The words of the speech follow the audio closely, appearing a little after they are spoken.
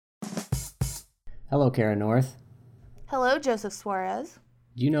Hello, Kara North. Hello, Joseph Suarez.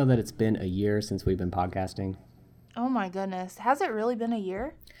 Do you know that it's been a year since we've been podcasting? Oh my goodness. Has it really been a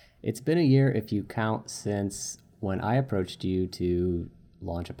year? It's been a year if you count since when I approached you to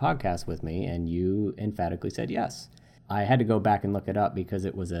launch a podcast with me, and you emphatically said yes. I had to go back and look it up because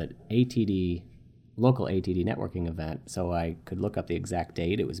it was an local ATD networking event, so I could look up the exact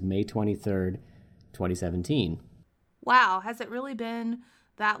date. It was May 23rd, 2017. Wow, has it really been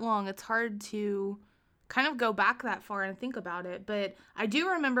that long? It's hard to kind of go back that far and think about it, but I do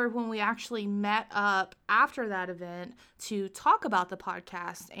remember when we actually met up after that event to talk about the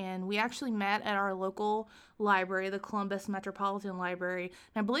podcast, and we actually met at our local library, the Columbus Metropolitan Library,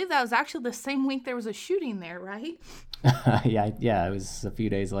 and I believe that was actually the same week there was a shooting there, right? Yeah, it was a few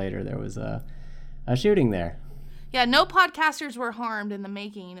days later. There was a shooting there. Yeah, no podcasters were harmed in the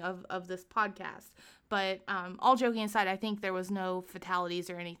making of this podcast. But all joking aside, I think there was no fatalities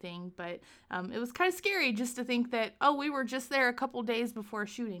or anything. But it was kind of scary just to think that, we were just there a couple days before a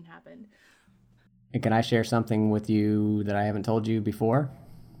shooting happened. And can I share something with you that I haven't told you before?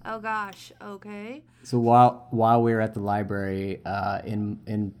 Oh, gosh. Okay. So while we were at the library,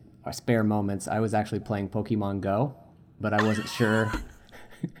 in our spare moments, I was actually playing Pokemon Go, but I wasn't sure.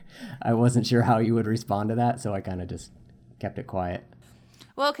 I wasn't sure how you would respond to that, so I kind of just kept it quiet.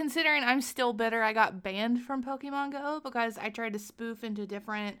 Well, considering I'm still bitter, I got banned from Pokemon Go because I tried to spoof into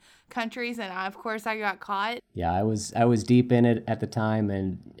different countries, and of course I got caught. Yeah, I was deep in it at the time,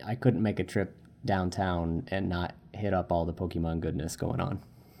 and I couldn't make a trip downtown and not hit up all the Pokemon goodness going on.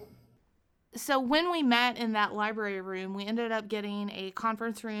 So when we met in that library room, we ended up getting a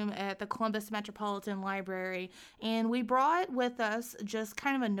conference room at the Columbus Metropolitan Library, and we brought with us just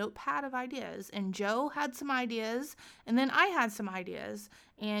kind of a notepad of ideas. And Joe had some ideas, and then I had some ideas.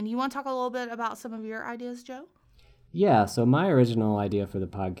 And you want to talk a little bit about some of your ideas, Joe? Yeah, so my original idea for the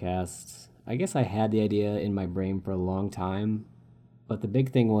podcast, I guess I had the idea in my brain for a long time, but the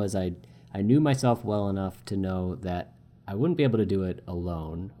big thing was I knew myself well enough to know that I wouldn't be able to do it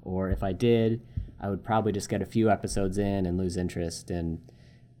alone, or if I did, I would probably just get a few episodes in and lose interest and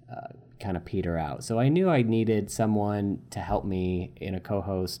kind of peter out. So I knew I needed someone to help me in a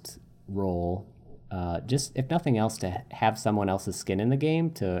co-host role, just if nothing else, to have someone else's skin in the game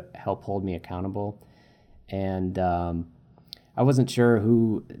to help hold me accountable. And I wasn't sure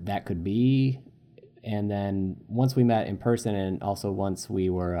who that could be. And then once we met in person, and also once we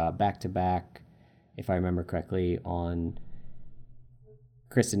were back-to-back, if I remember correctly, on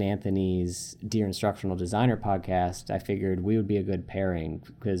Kristen Anthony's Dear Instructional Designer podcast, I figured we would be a good pairing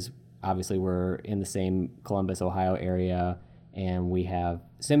because obviously we're in the same Columbus, Ohio area, and we have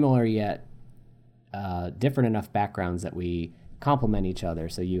similar yet different enough backgrounds that we complement each other.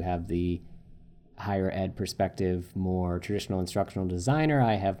 So you have the higher ed perspective, more traditional instructional designer.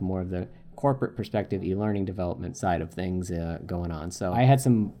 I have more of the corporate perspective, e-learning development side of things going on. So I had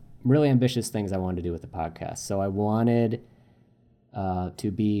some really ambitious things I wanted to do with the podcast. So I wanted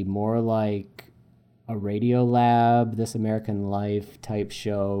to be more like a Radio Lab, This American Life type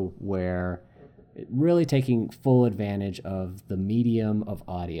show where really taking full advantage of the medium of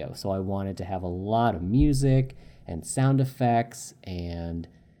audio. So I wanted to have a lot of music and sound effects and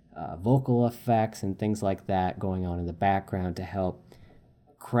vocal effects and things like that going on in the background to help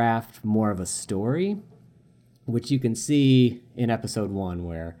craft more of a story, which you can see in episode 1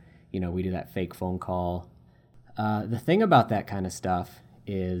 where we do that fake phone call. The thing about that kind of stuff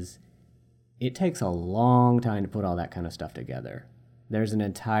is it takes a long time to put all that kind of stuff together. There's an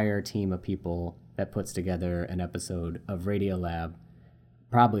entire team of people that puts together an episode of Radiolab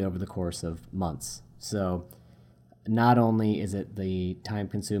probably over the course of months. So not only is it the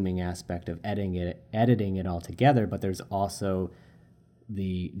time-consuming aspect of editing it all together, but there's also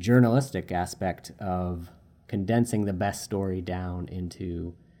the journalistic aspect of condensing the best story down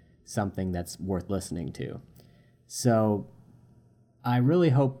into something that's worth listening to. So I really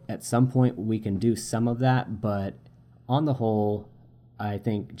hope at some point we can do some of that, but on the whole, I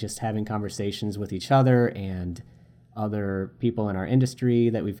think just having conversations with each other and other people in our industry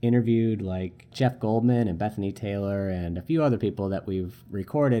that we've interviewed, like Jeff Goldman and Bethany Taylor and a few other people that we've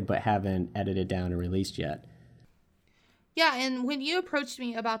recorded but haven't edited down and released yet. Yeah, and when you approached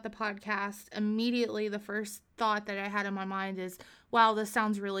me about the podcast, immediately the first thought that I had in my mind is, wow, this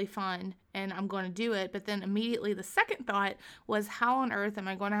sounds really fun, and I'm going to do it. But then immediately the second thought was, how on earth am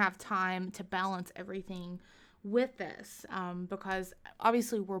I going to have time to balance everything with this? Because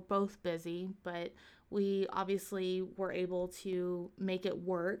obviously we're both busy, but we obviously were able to make it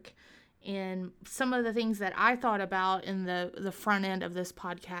work. And some of the things that I thought about in the front end of this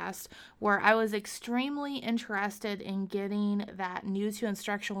podcast were I was extremely interested in getting that new to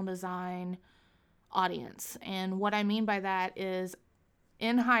instructional design audience. And what I mean by that is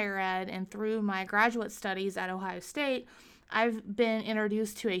in higher ed and through my graduate studies at Ohio State, I've been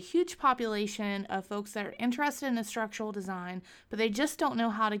introduced to a huge population of folks that are interested in instructional design, but they just don't know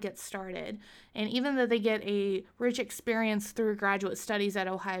how to get started. And even though they get a rich experience through graduate studies at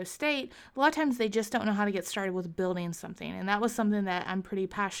Ohio State, a lot of times they just don't know how to get started with building something. And that was something that I'm pretty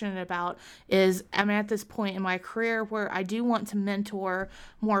passionate about. Is I'm at this point in my career where I do want to mentor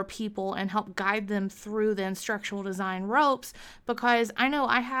more people and help guide them through the instructional design ropes, because I know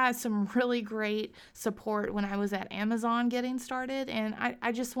I had some really great support when I was at Amazon getting started, and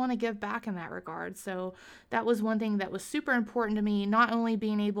I just want to give back in that regard. So that was one thing that was super important to me, not only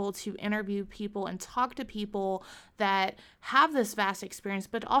being able to interview people and talk to people that have this vast experience,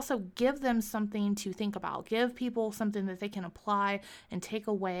 but also give them something to think about, give people something that they can apply and take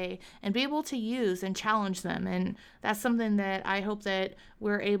away and be able to use and challenge them. And that's something that I hope that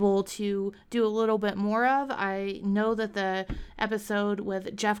we're able to do a little bit more of. I know that the episode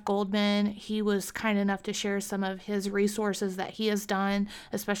with Jeff Goldman, he was kind enough to share some of his resources that he has done,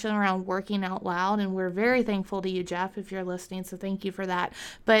 especially around working out loud. And we're very thankful to you, Jeff, if you're listening. So thank you for that.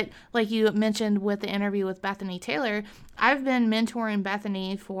 But like you mentioned with the interview with Bethany Taylor, I've been mentoring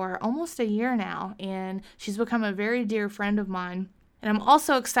Bethany for almost a year now, and she's become a very dear friend of mine. And I'm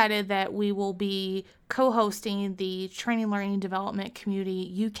also excited that we will be co-hosting the Training, Learning, Development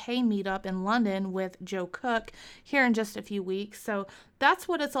Community UK meetup in London with Joe Cook here in just a few weeks. So that's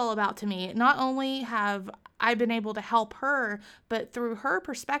what it's all about to me. Not only have I been able to help her, but through her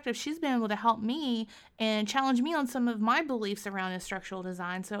perspective, she's been able to help me and challenge me on some of my beliefs around instructional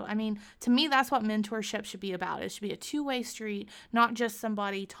design. So, I mean, to me, that's what mentorship should be about. It should be a two-way street, not just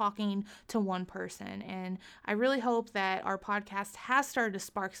somebody talking to one person. And I really hope that our podcast has started to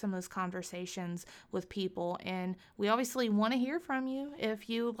spark some of those conversations with people. And we obviously want to hear from you if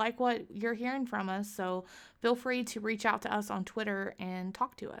you like what you're hearing from us. So feel free to reach out to us on Twitter and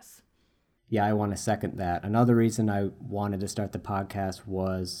talk to us. Yeah, I want to second that. Another reason I wanted to start the podcast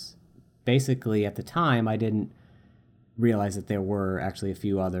was basically at the time I didn't realize that there were actually a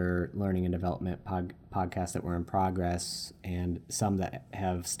few other learning and development podcasts that were in progress, and some that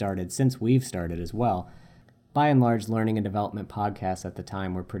have started since we've started as well. By and large, learning and development podcasts at the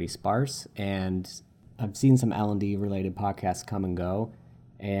time were pretty sparse, and I've seen some L&D related podcasts come and go,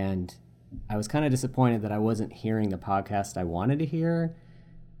 and I was kind of disappointed that I wasn't hearing the podcast I wanted to hear.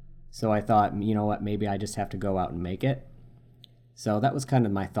 So I thought, you know what, maybe I just have to go out and make it. So that was kind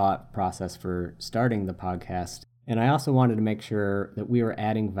of my thought process for starting the podcast. And I also wanted to make sure that we were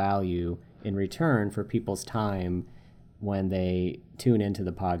adding value in return for people's time when they tune into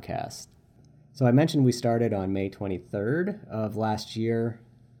the podcast. So I mentioned we started on May 23rd of last year,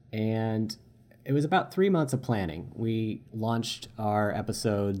 and it was about 3 months of planning. We launched our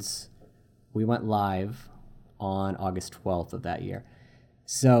episodes, we went live on August 12th of that year.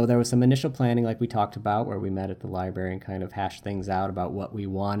 So there was some initial planning like we talked about, where we met at the library and kind of hashed things out about what we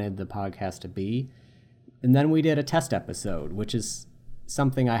wanted the podcast to be. And then we did a test episode, which is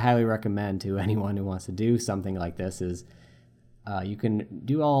something I highly recommend to anyone who wants to do something like this. Is you can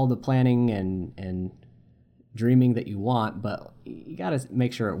do all the planning and dreaming that you want, but you got to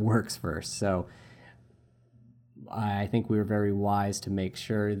make sure it works first. So I think we were very wise to make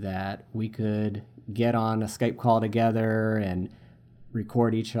sure that we could get on a Skype call together and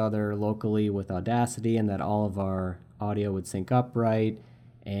record each other locally with Audacity, and that all of our audio would sync up right,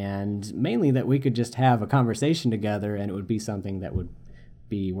 and mainly that we could just have a conversation together and it would be something that would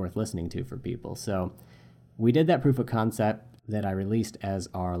be worth listening to for people. So we did that proof of concept that I released as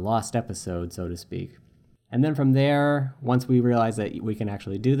our lost episode, so to speak. And then from there, once we realized that we can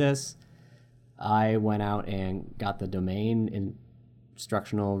actually do this, I went out and got the domain,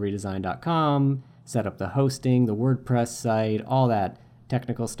 instructionalredesign.com, set up the hosting, the WordPress site, all that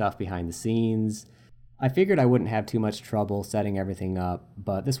technical stuff behind the scenes. I figured I wouldn't have too much trouble setting everything up,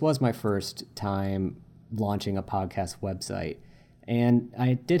 but this was my first time launching a podcast website. And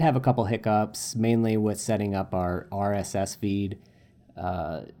I did have a couple hiccups, mainly with setting up our RSS feed.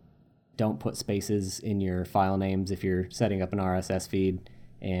 Don't put spaces in your file names if you're setting up an RSS feed,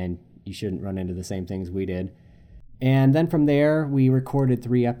 and you shouldn't run into the same things we did. And then from there, we recorded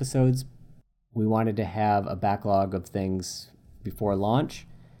 3 episodes. We wanted to have a backlog of things before launch.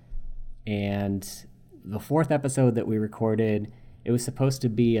 And the 4th episode that we recorded, it was supposed to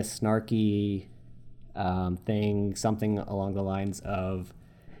be a snarky thing, something along the lines of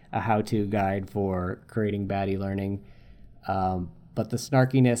a how-to guide for creating bad e-learning. But the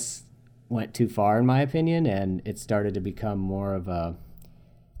snarkiness went too far, in my opinion, and it started to become more of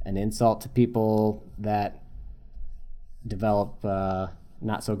an insult to people that develop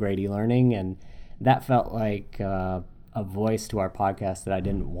not so great e-learning. And that felt like a voice to our podcast that I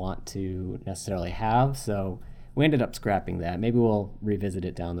didn't want to necessarily have. So we ended up scrapping that. Maybe we'll revisit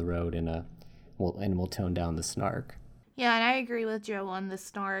it down the road we'll tone down the snark. Yeah, and I agree with Joe on the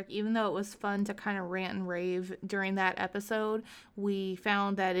snark. Even though it was fun to kind of rant and rave during that episode, we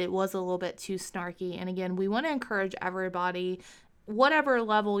found that it was a little bit too snarky. And again, we want to encourage everybody, whatever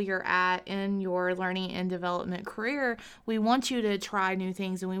level you're at in your learning and development career, we want you to try new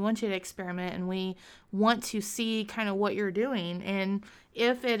things and we want you to experiment and we want to see kind of what you're doing. And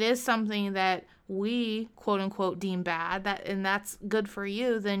if it is something that we quote unquote deem bad, and that's good for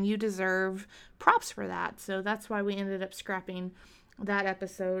you, then you deserve props for that. So that's why we ended up scrapping that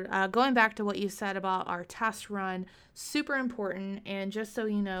episode. Going back to what you said about our test run, super important. And just so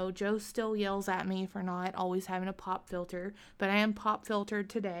you know, Joe still yells at me for not always having a pop filter, but I am pop filtered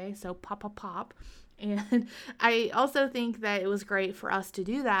today, so pop. And I also think that it was great for us to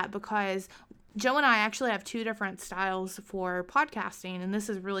do that because Joe and I actually have two different styles for podcasting, and this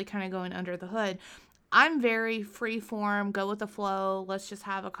is really kind of going under the hood. I'm very free form, go with the flow, let's just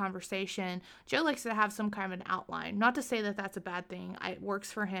have a conversation. Joe likes to have some kind of an outline. Not to say that that's a bad thing. It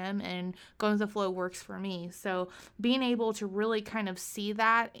works for him, and going with the flow works for me. So being able to really kind of see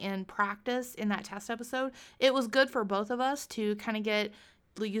that in practice in that test episode, it was good for both of us to kind of get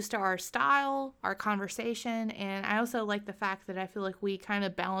used to our style, our conversation, and I also like the fact that I feel like we kind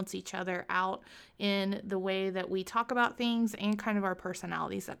of balance each other out in the way that we talk about things and kind of our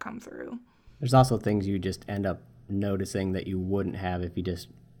personalities that come through. There's also things you just end up noticing that you wouldn't have if you just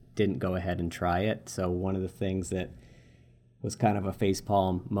didn't go ahead and try it. So one of the things that was kind of a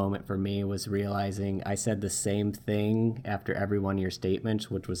facepalm moment for me was realizing I said the same thing after every one of your statements,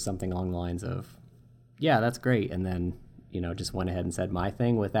 which was something along the lines of, yeah, that's great, and then just went ahead and said my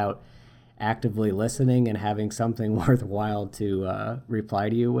thing without actively listening and having something worthwhile to reply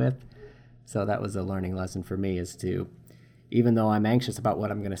to you with. So that was a learning lesson for me, is to, even though I'm anxious about what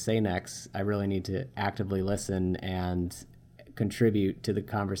I'm going to say next, I really need to actively listen and contribute to the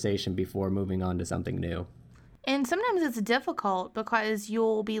conversation before moving on to something new. And sometimes it's difficult because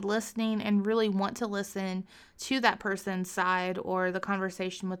you'll be listening and really want to listen to that person's side or the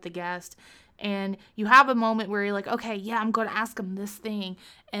conversation with the guest. And you have a moment where you're like, okay, yeah, I'm going to ask them this thing.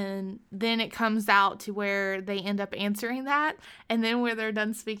 And then it comes out to where they end up answering that. And then when they're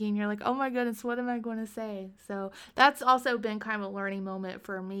done speaking, you're like, oh my goodness, what am I going to say? So that's also been kind of a learning moment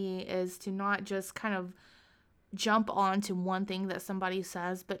for me, is to not just kind of jump on to one thing that somebody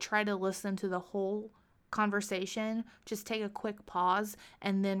says, but try to listen to the whole conversation, just take a quick pause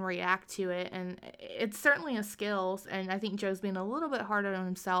and then react to it. And it's certainly a skill, and I think Joe's being a little bit hard on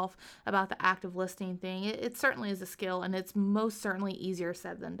himself about the active listening thing. It certainly is a skill, and it's most certainly easier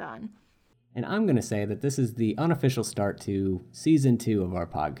said than done. And I'm going to say that this is the unofficial start to season 2 of our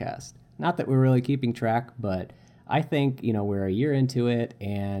podcast. Not that we're really keeping track, but I think, we're a year into it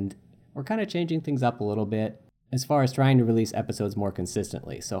and we're kind of changing things up a little bit as far as trying to release episodes more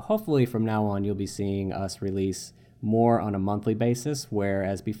consistently. So hopefully from now on, you'll be seeing us release more on a monthly basis,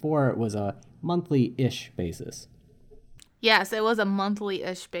 whereas before it was a monthly-ish basis. Yes, it was a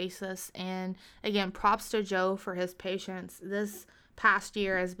monthly-ish basis. And again, props to Joe for his patience. This past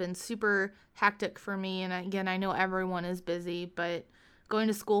year has been super hectic for me. And again, I know everyone is busy, but going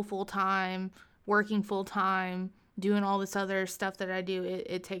to school full-time, working full-time, doing all this other stuff that I do,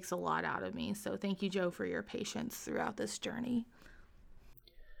 it takes a lot out of me. So thank you, Joe, for your patience throughout this journey.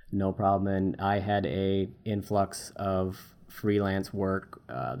 No problem. And I had a influx of freelance work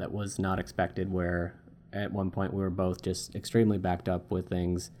that was not expected, where at one point we were both just extremely backed up with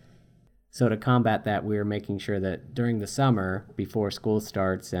things. So to combat that, we were making sure that during the summer, before school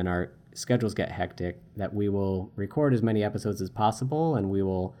starts and our schedules get hectic, that we will record as many episodes as possible, and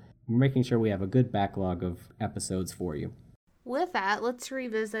we're making sure we have a good backlog of episodes for you. With that, let's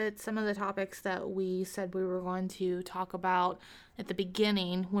revisit some of the topics that we said we were going to talk about at the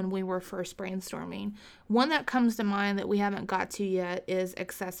beginning when we were first brainstorming. One that comes to mind that we haven't got to yet is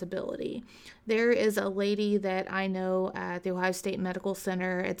accessibility. There is a lady that I know at the Ohio State Medical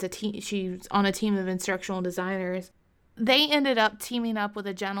Center. She's on a team of instructional designers. They ended up teaming up with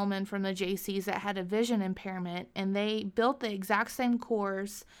a gentleman from the JCs that had a vision impairment, and they built the exact same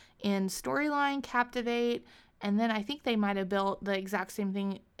course in Storyline, Captivate, and then I think they might have built the exact same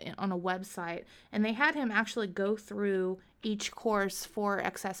thing on a website, and they had him actually go through each course for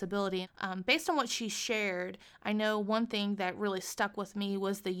accessibility. Based on what she shared, I know one thing that really stuck with me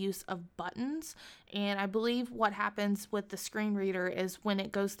was the use of buttons. And I believe what happens with the screen reader is when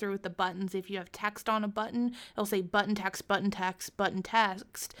it goes through with the buttons, if you have text on a button, it'll say button text, button text, button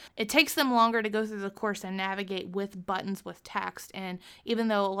text. It takes them longer to go through the course and navigate with buttons with text. And even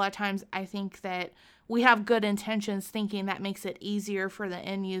though a lot of times I think that we have good intentions thinking that makes it easier for the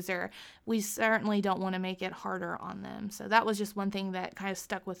end user, we certainly don't want to make it harder on them. So that was just one thing that kind of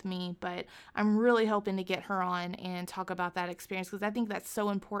stuck with me, but I'm really hoping to get her on and talk about that experience because I think that's so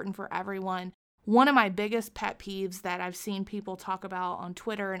important for everyone. One of my biggest pet peeves that I've seen people talk about on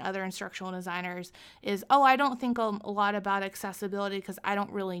Twitter and other instructional designers is, I don't think a lot about accessibility because I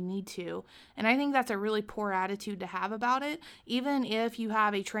don't really need to. And I think that's a really poor attitude to have about it. Even if you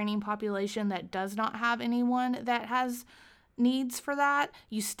have a training population that does not have anyone that has needs for that,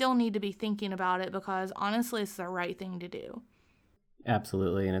 you still need to be thinking about it because honestly, it's the right thing to do.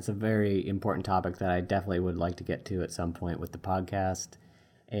 Absolutely. And it's a very important topic that I definitely would like to get to at some point with the podcast.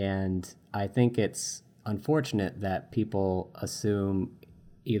 And I think it's unfortunate that people assume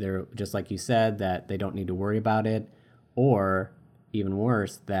either, just like you said, that they don't need to worry about it, or even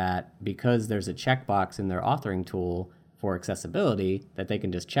worse, that because there's a checkbox in their authoring tool for accessibility, that they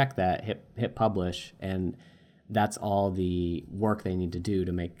can just check that, hit publish, and that's all the work they need to do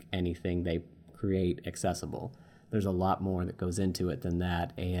to make anything they create accessible. There's a lot more that goes into it than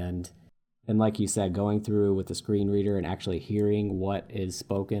that. And like you said, going through with the screen reader and actually hearing what is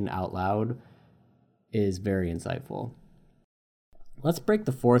spoken out loud is very insightful. Let's break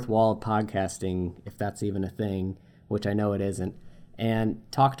the fourth wall of podcasting, if that's even a thing, which I know it isn't, and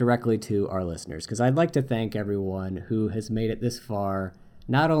talk directly to our listeners. Because I'd like to thank everyone who has made it this far,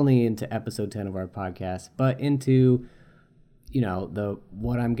 not only into episode 10 of our podcast, but into,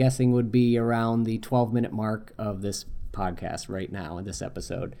 what I'm guessing would be around the 12-minute mark of this podcast right now in this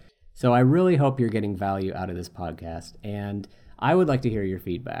episode. So I really hope you're getting value out of this podcast, and I would like to hear your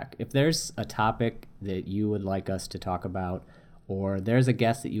feedback. If there's a topic that you would like us to talk about, or there's a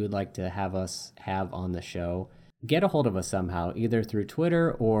guest that you would like to have us have on the show, get a hold of us somehow, either through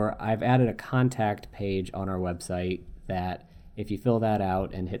Twitter, or I've added a contact page on our website that if you fill that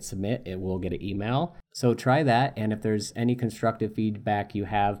out and hit submit, it will get an email. So try that, and if there's any constructive feedback you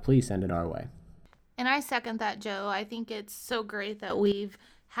have, please send it our way. And I second that, Joe. I think it's so great that we've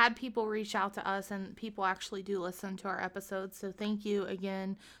had people reach out to us and people actually do listen to our episodes. So thank you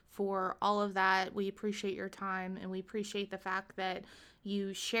again for all of that. We appreciate your time, and we appreciate the fact that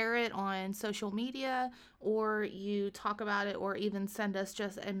you share it on social media, or you talk about it, or even send us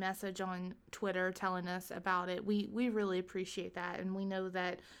just a message on Twitter telling us about it. We really appreciate that. And we know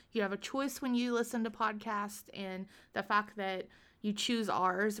that you have a choice when you listen to podcasts, and the fact that you choose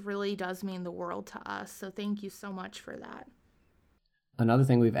ours really does mean the world to us. So thank you so much for that. Another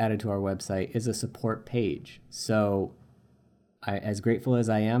thing we've added to our website is a support page. So as grateful as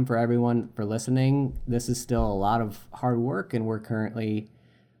I am for everyone for listening, this is still a lot of hard work, and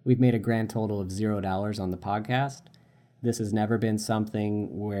we've made a grand total of $0 on the podcast. This has never been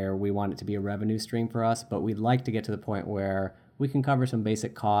something where we want it to be a revenue stream for us, but we'd like to get to the point where we can cover some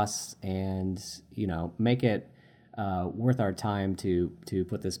basic costs and, make it worth our time to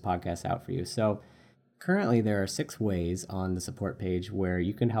put this podcast out for you. So currently, there are 6 ways on the support page where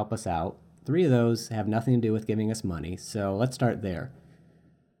you can help us out. 3 of those have nothing to do with giving us money, so let's start there.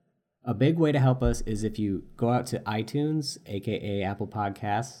 A big way to help us is if you go out to iTunes, aka Apple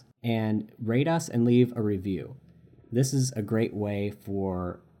Podcasts, and rate us and leave a review. This is a great way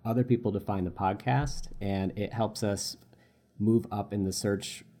for other people to find the podcast, and it helps us move up in the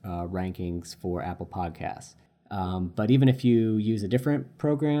search rankings for Apple Podcasts. But even if you use a different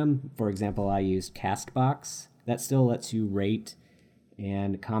program, for example, I used CastBox, that still lets you rate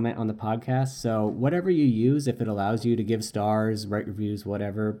and comment on the podcast. So whatever you use, if it allows you to give stars, write reviews,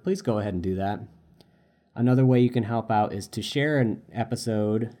 whatever, please go ahead and do that. Another way you can help out is to share an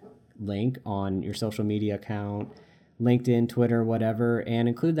episode link on your social media account, LinkedIn, Twitter, whatever, and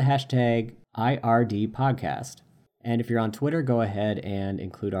include the hashtag IRDpodcast. And if you're on Twitter, go ahead and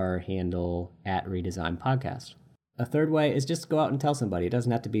include our handle @RedesignPodcast. A third way is just go out and tell somebody. It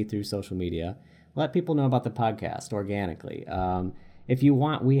doesn't have to be through social media. Let people know about the podcast organically. If you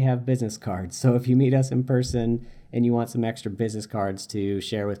want, we have business cards. So if you meet us in person and you want some extra business cards to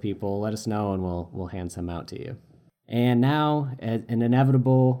share with people, let us know and we'll hand some out to you. And now, an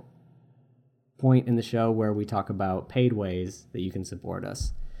inevitable point in the show where we talk about paid ways that you can support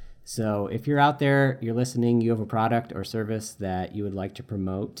us. So if you're out there, you're listening, you have a product or service that you would like to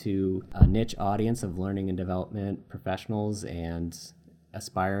promote to a niche audience of learning and development professionals and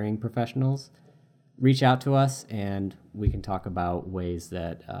aspiring professionals, reach out to us and we can talk about ways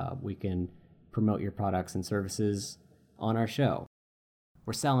that we can promote your products and services on our show.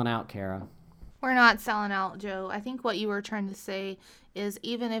 We're selling out, Kara. We're not selling out, Joe. I think what you were trying to say is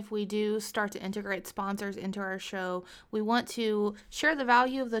even if we do start to integrate sponsors into our show, we want to share the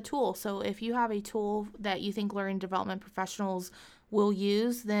value of the tool. So if you have a tool that you think learning development professionals will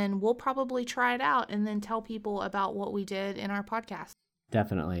use, then we'll probably try it out and then tell people about what we did in our podcast.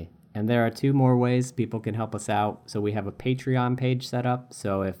 Definitely. And there are 2 more ways people can help us out. So we have a Patreon page set up.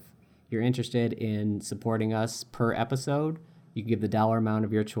 So if you're interested in supporting us per episode, you can give the dollar amount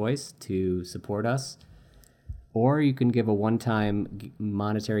of your choice to support us, or you can give a one-time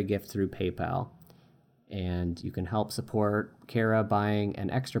monetary gift through PayPal. And you can help support Kara buying an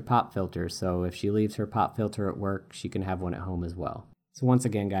extra pop filter. So if she leaves her pop filter at work, she can have one at home as well. So once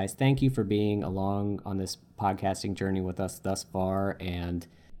again, guys, thank you for being along on this podcasting journey with us thus far. And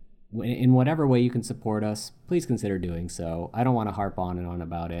in whatever way you can support us, please consider doing so. I don't want to harp on and on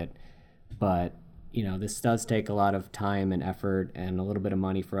about it, but this does take a lot of time and effort and a little bit of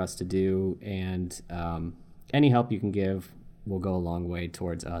money for us to do. And any help you can give will go a long way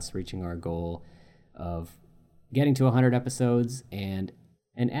towards us reaching our goal of getting to 100 episodes and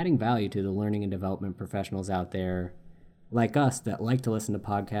adding value to the learning and development professionals out there like us that like to listen to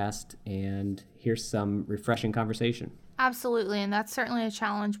podcasts and hear some refreshing conversation. Absolutely, and that's certainly a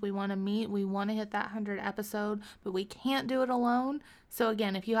challenge we want to meet. We want to hit that 100 episode, but we can't do it alone. So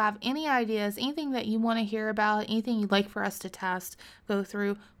again, if you have any ideas, anything that you want to hear about, anything you'd like for us to test, go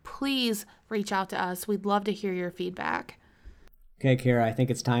through, please reach out to us. We'd love to hear your feedback. Okay, Kara, I think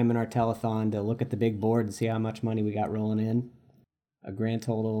it's time in our telethon to look at the big board and see how much money we got rolling in. A grand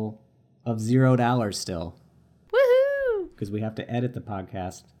total of $0 still. Woohoo! Because we have to edit the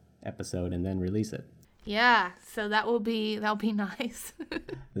podcast episode and then release it. Yeah, so that'll be nice.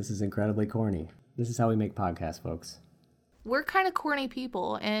 This is incredibly corny. This is how we make podcasts, folks. We're kind of corny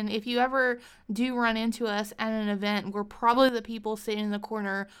people, and if you ever do run into us at an event, we're probably the people sitting in the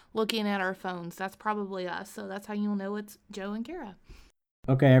corner looking at our phones. That's probably us, so that's how you'll know it's Joe and Kara.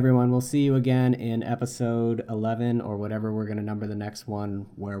 Okay, everyone, we'll see you again in episode 11 or whatever we're going to number the next one,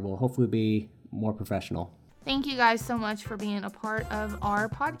 where we'll hopefully be more professional. Thank you guys so much for being a part of our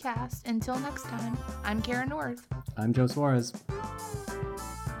podcast. Until next time, I'm Kara North. I'm Joe Suarez.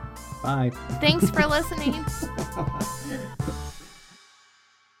 Bye. Thanks for listening.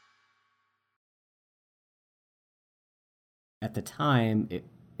 At the time,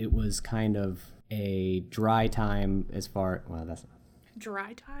 it was kind of a dry time as far... Well, that's...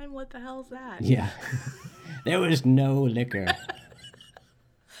 Dry time? What the hell's that? Yeah. There was no liquor.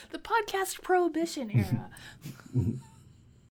 The podcast prohibition era.